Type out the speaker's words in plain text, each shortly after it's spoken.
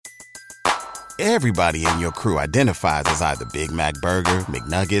Everybody in your crew identifies as either Big Mac Burger,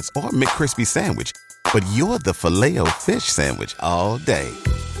 McNuggets, or McCrispy Sandwich. But you're the Filet-O-Fish Sandwich all day.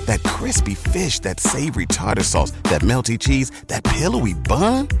 That crispy fish, that savory tartar sauce, that melty cheese, that pillowy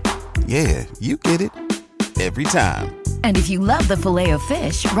bun. Yeah, you get it. Every time. And if you love the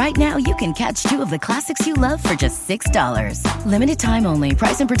Filet-O-Fish, right now you can catch two of the classics you love for just $6. Limited time only.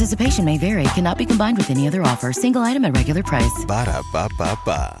 Price and participation may vary. Cannot be combined with any other offer. Single item at regular price.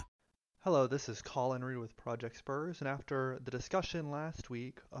 Ba-da-ba-ba-ba. Hello, this is Colin Reed with Project Spurs, and after the discussion last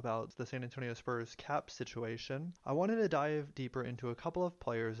week about the San Antonio Spurs cap situation, I wanted to dive deeper into a couple of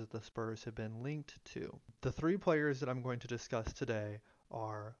players that the Spurs have been linked to. The three players that I'm going to discuss today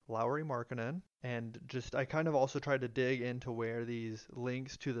are Lauri Markkanen, and I kind of also tried to dig into where these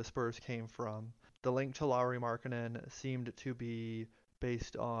links to the Spurs came from. The link to Lauri Markkanen seemed to be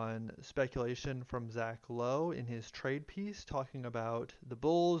based on speculation from Zach Lowe in his trade piece talking about the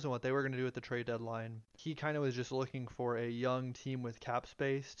Bulls and what they were going to do at the trade deadline. He kind of was just looking for a young team with cap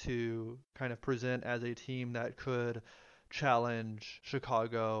space to kind of present as a team that could challenge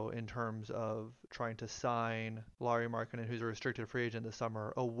Chicago in terms of trying to sign Lauri Markkanen, who's a restricted free agent this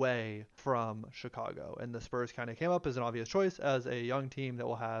summer, away from Chicago. And the Spurs kind of came up as an obvious choice as a young team that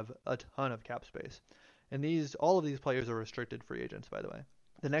will have a ton of cap space. And all of these players are restricted free agents, by the way.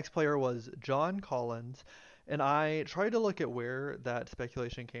 The next player was John Collins, and I tried to look at where that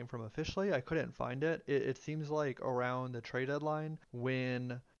speculation came from officially. I couldn't find it. It seems like around the trade deadline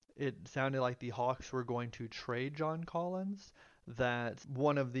when it sounded like the Hawks were going to trade John Collins, that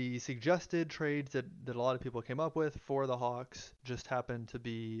one of the suggested trades that a lot of people came up with for the Hawks just happened to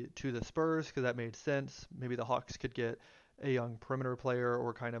be to the Spurs because that made sense. Maybe the Hawks could get a young perimeter player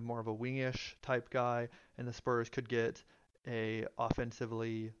or kind of more of a wingish type guy, and the Spurs could get a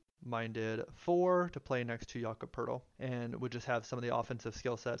offensively minded four to play next to Jakob Poeltl and would just have some of the offensive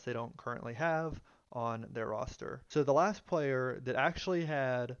skill sets they don't currently have on their roster. So the last player that actually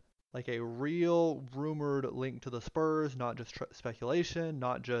had like a real rumored link to the Spurs, not just speculation,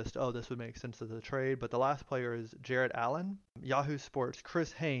 not just, oh, this would make sense as a trade, but the last player is Jarrett Allen. Yahoo Sports'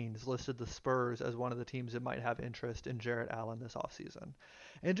 Chris Haynes listed the Spurs as one of the teams that might have interest in Jarrett Allen this offseason.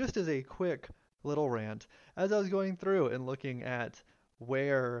 And just as a quick little rant, as I was going through and looking at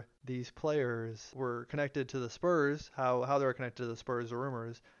where these players were connected to the Spurs, how they were connected to the Spurs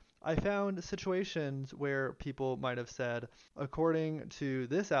rumors, I found situations where people might have said, according to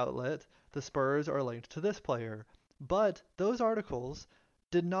this outlet, the Spurs are linked to this player. But those articles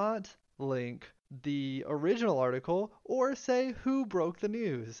did not link the original article or say who broke the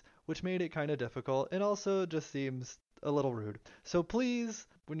news, which made it kind of difficult and also just seems a little rude. So please,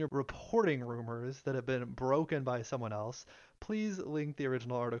 when you're reporting rumors that have been broken by someone else, please link the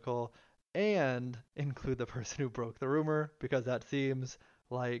original article and include the person who broke the rumor, because that seems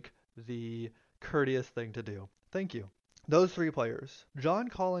like the courteous thing to do. Thank you. Those three players. John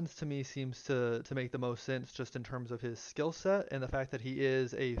Collins to me seems to make the most sense just in terms of his skill set and the fact that he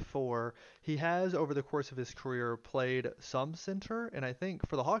is a four. He has, over the course of his career, played some center, and I think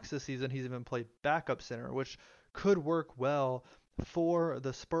for the Hawks this season he's even played backup center, which could work well for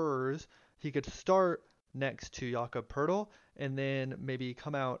the Spurs. He could start next to Jakob Poeltl and then maybe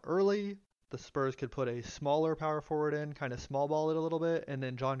come out early. The Spurs could put a smaller power forward in, kind of small ball it a little bit, and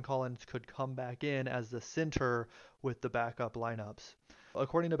then John Collins could come back in as the center with the backup lineups.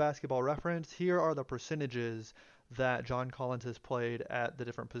 According to Basketball Reference, here are the percentages that John Collins has played at the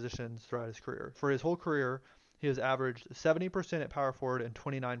different positions throughout his career. For his whole career, he has averaged 70% at power forward and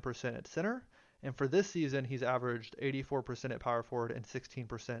 29% at center. And for this season, he's averaged 84% at power forward and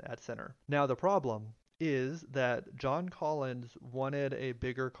 16% at center. Now, the problem is that John Collins wanted a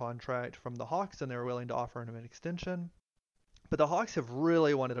bigger contract from the Hawks and they were willing to offer him an extension. But the Hawks have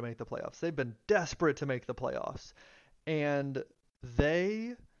really wanted to make the playoffs. They've been desperate to make the playoffs. And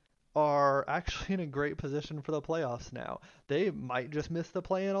they are actually in a great position for the playoffs now. They might just miss the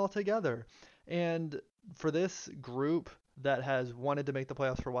play-in altogether. And for this group that has wanted to make the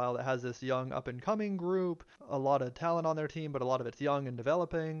playoffs for a while, that has this young up-and-coming group, a lot of talent on their team, but a lot of it's young and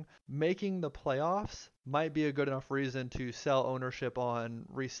developing, making the playoffs might be a good enough reason to sell ownership on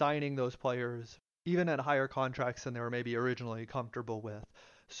re-signing those players, even at higher contracts than they were maybe originally comfortable with.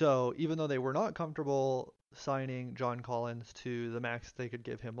 So even though they were not comfortable signing John Collins to the max they could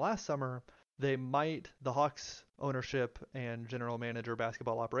give him last summer, the Hawks ownership and general manager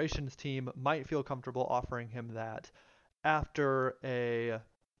basketball operations team might feel comfortable offering him that after a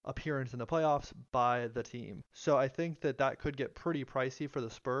appearance in the playoffs by the team. So I think that could get pretty pricey for the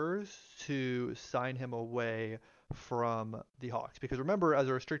Spurs to sign him away from the Hawks. Because remember, as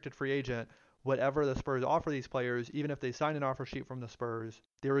a restricted free agent, whatever the Spurs offer these players, even if they sign an offer sheet from the Spurs,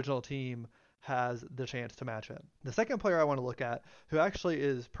 the original team has the chance to match it. The second player I want to look at, who actually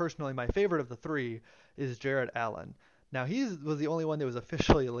is personally my favorite of the three, is Jarrett Allen. Now, he was the only one that was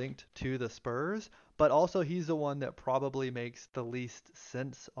officially linked to the Spurs, but also he's the one that probably makes the least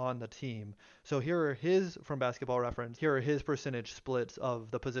sense on the team. So here are his, from Basketball Reference, here are his percentage splits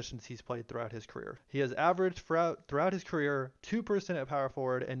of the positions he's played throughout his career. He has averaged throughout his career 2% at power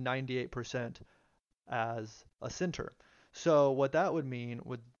forward and 98% as a center. So what that would mean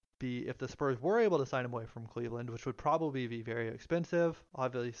would be if the Spurs were able to sign him away from Cleveland, which would probably be very expensive.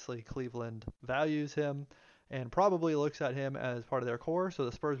 Obviously, Cleveland values him and probably looks at him as part of their core, so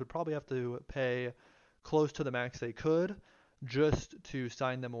the Spurs would probably have to pay close to the max they could just to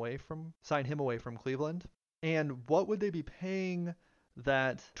sign him away from Cleveland. And what would they be paying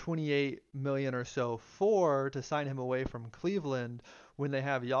that $28 million or so for to sign him away from Cleveland when they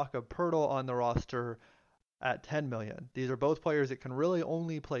have Jakob Poeltl on the roster at $10 million? These are both players that can really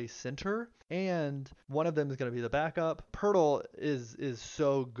only play center, and one of them is going to be the backup. Poeltl is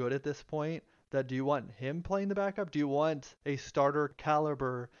so good at this point that do you want him playing the backup? Do you want a starter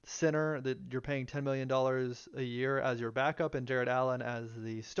caliber center that you're paying $10 million a year as your backup and Jarrett Allen as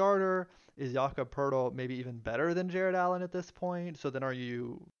the starter? Is Jakob Poeltl maybe even better than Jarrett Allen at this point? So then are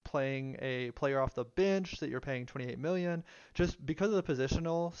you playing a player off the bench that you're paying $28 million? Just because of the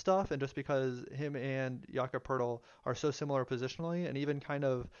positional stuff and just because him and Jakob Poeltl are so similar positionally and even kind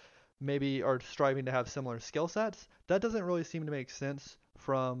of maybe are striving to have similar skill sets, that doesn't really seem to make sense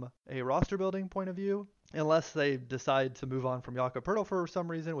from a roster building point of view, unless they decide to move on from Jakob Poeltl for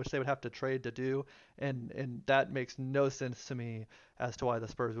some reason, which they would have to trade to do, and that makes no sense to me as to why the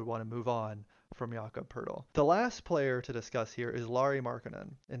Spurs would want to move on from Jakob Poeltl. The last player to discuss here is Lauri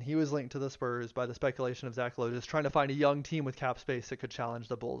Markkanen, and he was linked to the Spurs by the speculation of Zach Lowe just trying to find a young team with cap space that could challenge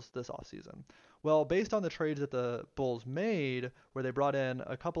the Bulls this offseason. Well, based on the trades that the Bulls made, where they brought in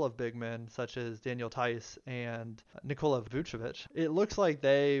a couple of big men, such as Daniel Tice and Nikola Vucevic, it looks like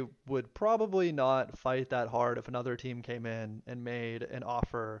they would probably not fight that hard if another team came in and made an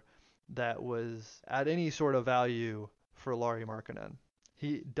offer that was at any sort of value for Lauri Markkanen.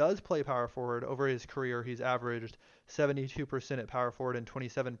 He does play power forward. Over his career, he's averaged 72% at power forward and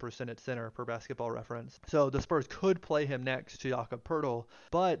 27% at center per Basketball Reference. So the Spurs could play him next to Jakob Poeltl,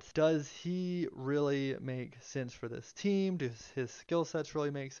 but does he really make sense for this team? Does his skill sets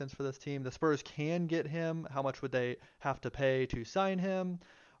really make sense for this team? The Spurs can get him. How much would they have to pay to sign him?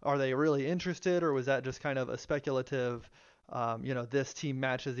 Are they really interested, or was that just kind of a speculative this team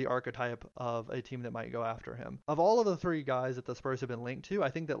matches the archetype of a team that might go after him? Of all of the three guys that the Spurs have been linked to, I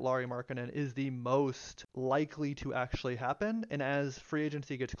think that Lauri Markkanen is the most likely to actually happen. And as free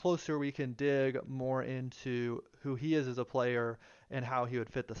agency gets closer, we can dig more into who he is as a player and how he would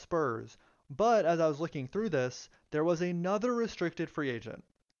fit the Spurs. But as I was looking through this, there was another restricted free agent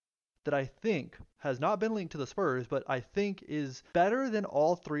that I think has not been linked to the Spurs, but I think is better than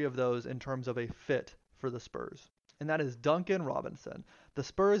all three of those in terms of a fit for the Spurs. And that is Duncan Robinson. The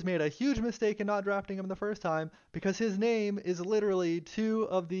Spurs made a huge mistake in not drafting him the first time because his name is literally two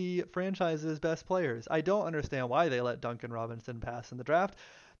of the franchise's best players. I don't understand why they let Duncan Robinson pass in the draft.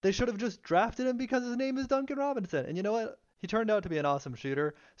 They should have just drafted him because his name is Duncan Robinson. And you know what? He turned out to be an awesome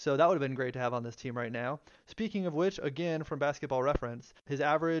shooter, so that would have been great to have on this team right now. Speaking of which, again, from Basketball Reference, his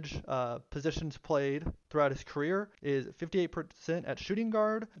average positions played throughout his career is 58% at shooting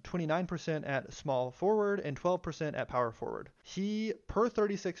guard, 29% at small forward, and 12% at power forward. He, per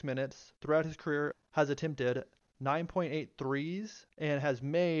 36 minutes throughout his career, has attempted 9.8 threes and has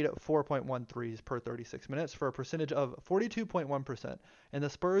made 4.1 threes per 36 minutes for a percentage of 42.1%. And the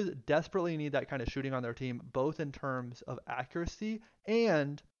Spurs desperately need that kind of shooting on their team, both in terms of accuracy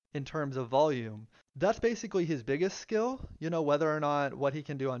and in terms of volume. That's basically his biggest skill, whether or not what he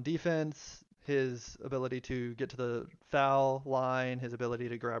can do on defense, his ability to get to the foul line, his ability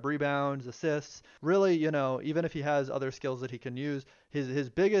to grab rebounds, assists. Really, even if he has other skills that he can use, his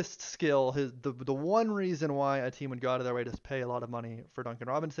biggest skill, the one reason why a team would go out of their way to pay a lot of money for Duncan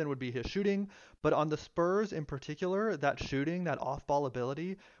Robinson would be his shooting. But on the Spurs in particular, that shooting, that off-ball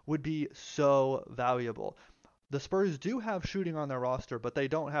ability would be so valuable. The Spurs do have shooting on their roster, but they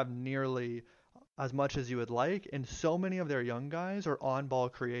don't have nearly as much as you would like, and so many of their young guys are on-ball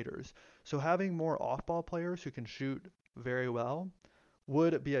creators. So having more off-ball players who can shoot very well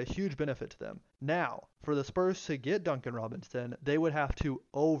would be a huge benefit to them. Now, for the Spurs to get Duncan Robinson, they would have to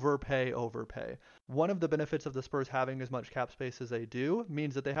overpay. One of the benefits of the Spurs having as much cap space as they do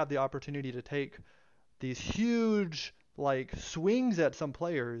means that they have the opportunity to take these huge swings at some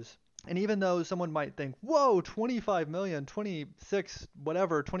players. And even though someone might think, whoa, 25 million, 26,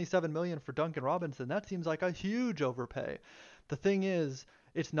 whatever, 27 million for Duncan Robinson, that seems like a huge overpay. The thing is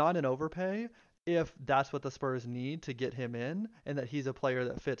it's not an overpay if that's what the Spurs need to get him in and that he's a player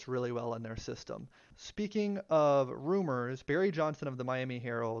that fits really well in their system. Speaking of rumors, Barry Johnson of the Miami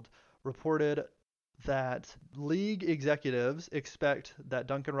Herald reported that league executives expect that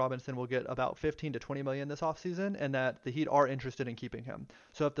Duncan Robinson will get about 15 to 20 million this offseason and that the Heat are interested in keeping him.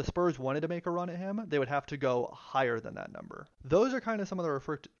 So if the Spurs wanted to make a run at him, they would have to go higher than that number. Those are kind of some of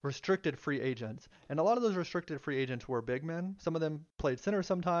the restricted free agents. And a lot of those restricted free agents were big men. Some of them played center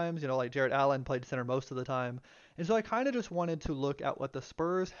sometimes, like Jarrett Allen played center most of the time. And so I kind of just wanted to look at what the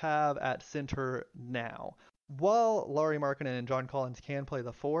Spurs have at center now. While Lauri Markkanen and John Collins can play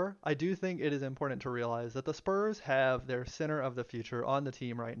the 4, I do think it is important to realize that the Spurs have their center of the future on the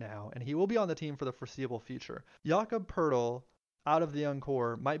team right now, and he will be on the team for the foreseeable future. Jakob Poeltl, out of the young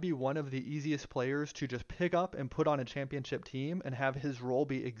core, might be one of the easiest players to just pick up and put on a championship team and have his role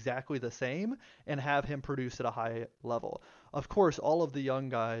be exactly the same and have him produce at a high level. Of course, all of the young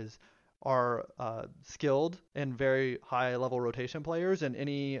guys are skilled and very high-level rotation players, and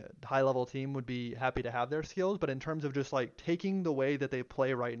any high-level team would be happy to have their skills. But in terms of just taking the way that they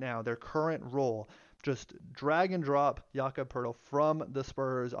play right now, their current role, just drag and drop Jakob Poeltl from the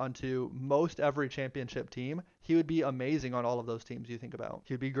Spurs onto most every championship team, he would be amazing on all of those teams you think about.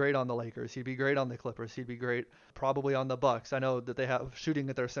 He'd be great on the Lakers. He'd be great on the Clippers. He'd be great probably on the Bucks. I know that they have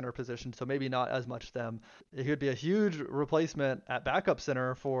shooting at their center position, so maybe not as much them. He would be a huge replacement at backup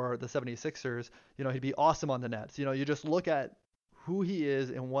center for the 76ers. He'd be awesome on the Nets. You just look at who he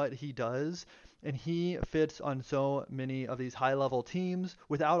is and what he does, and he fits on so many of these high-level teams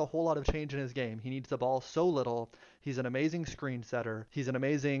without a whole lot of change in his game. He needs the ball so little. He's an amazing screen setter. He's an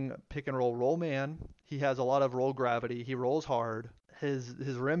amazing pick-and-roll roll man. He has a lot of roll gravity. He rolls hard. His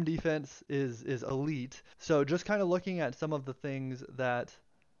rim defense is elite. So just kind of looking at some of the things that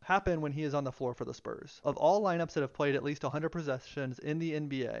happen when he is on the floor for the Spurs. Of all lineups that have played at least 100 possessions in the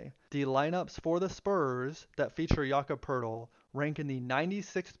NBA, the lineups for the Spurs that feature Jakob Poeltl rank in the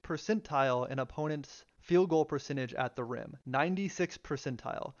 96th percentile in opponents' field goal percentage at the rim. 96th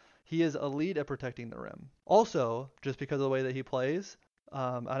percentile. He is elite at protecting the rim. Also, just because of the way that he plays,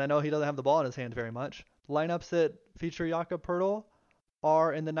 and I know he doesn't have the ball in his hand very much, lineups that feature Jakob Poeltl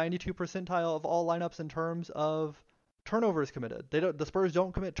are in the 92 percentile of all lineups in terms of turnovers committed. The Spurs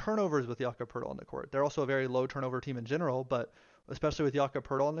don't commit turnovers with Jakob Poeltl on the court. They're also a very low turnover team in general, but especially with Jakob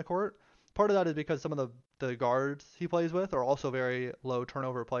Poeltl on the court, part of that is because some of the guards he plays with are also very low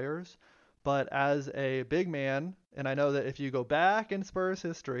turnover players. But as a big man, and I know that if you go back in Spurs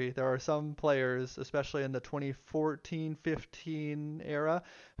history, there are some players, especially in the 2014-15 era,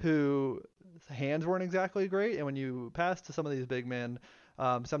 whose hands weren't exactly great. And when you pass to some of these big men,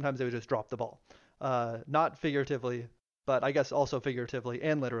 sometimes they would just drop the ball. Not figuratively, but I guess also figuratively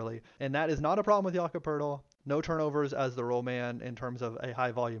and literally. And that is not a problem with Jakob Poeltl. No turnovers as the roll man in terms of a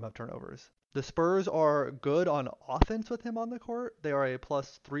high volume of turnovers. The Spurs are good on offense with him on the court. They are a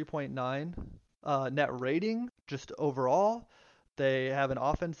plus 3.9 net rating just overall. They have an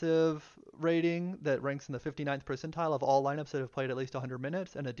offensive rating that ranks in the 59th percentile of all lineups that have played at least 100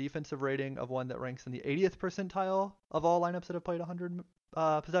 minutes, and a defensive rating of one that ranks in the 80th percentile of all lineups that have played 100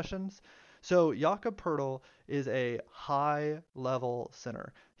 possessions. So Jakob Poeltl is a high-level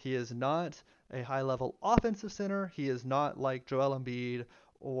center. He is not a high-level offensive center. He is not like Joel Embiid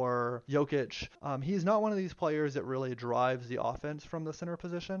or Jokic. He's not one of these players that really drives the offense from the center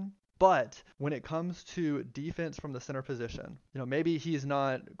position. But when it comes to defense from the center position, maybe he's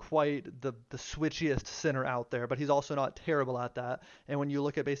not quite the switchiest center out there, but he's also not terrible at that. And when you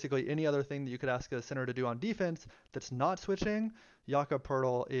look at basically any other thing that you could ask a center to do on defense that's not switching, Jakob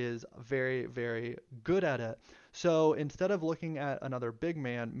Poeltl is very, very good at it. So instead of looking at another big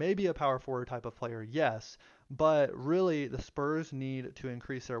man, maybe a power forward type of player, yes, but really the Spurs need to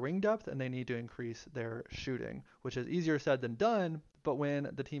increase their wing depth and they need to increase their shooting, which is easier said than done. But when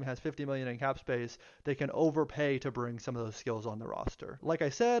the team has $50 million in cap space, they can overpay to bring some of those skills on the roster. Like I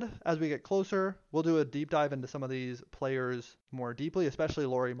said, as we get closer, we'll do a deep dive into some of these players more deeply, especially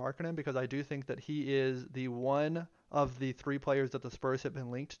Lauri Markkanen, because I do think that he is the one of the three players that the Spurs have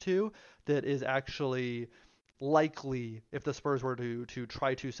been linked to that is actually likely, if the Spurs were to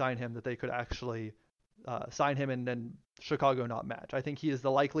try to sign him, that they could actually sign him and then Chicago not match. I think he is the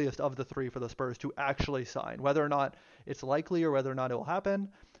likeliest of the three for the Spurs to actually sign. Whether or not it's likely or whether or not it will happen,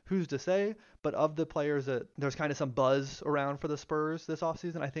 who's to say? But of the players that there's kind of some buzz around for the Spurs this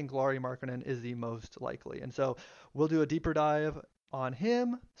offseason, I think Lauri Markkanen is the most likely. And so we'll do a deeper dive on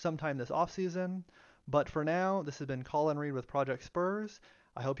him sometime this offseason. But for now, this has been Colin Reed with Project Spurs.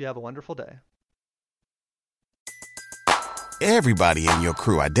 I hope you have a wonderful day. Everybody in your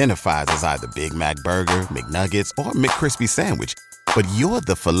crew identifies as either Big Mac Burger, McNuggets, or McCrispy Sandwich. But you're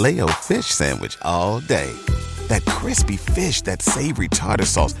the Filet-O-Fish Sandwich all day. That crispy fish, that savory tartar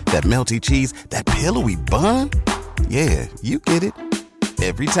sauce, that melty cheese, that pillowy bun. Yeah, you get it.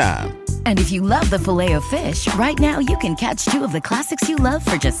 Every time. And if you love the Filet-O-Fish, right now you can catch two of the classics you love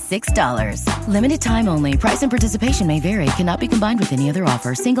for just $6. Limited time only. Price and participation may vary. Cannot be combined with any other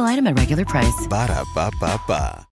offer. Single item at regular price. Ba-da-ba-ba-ba.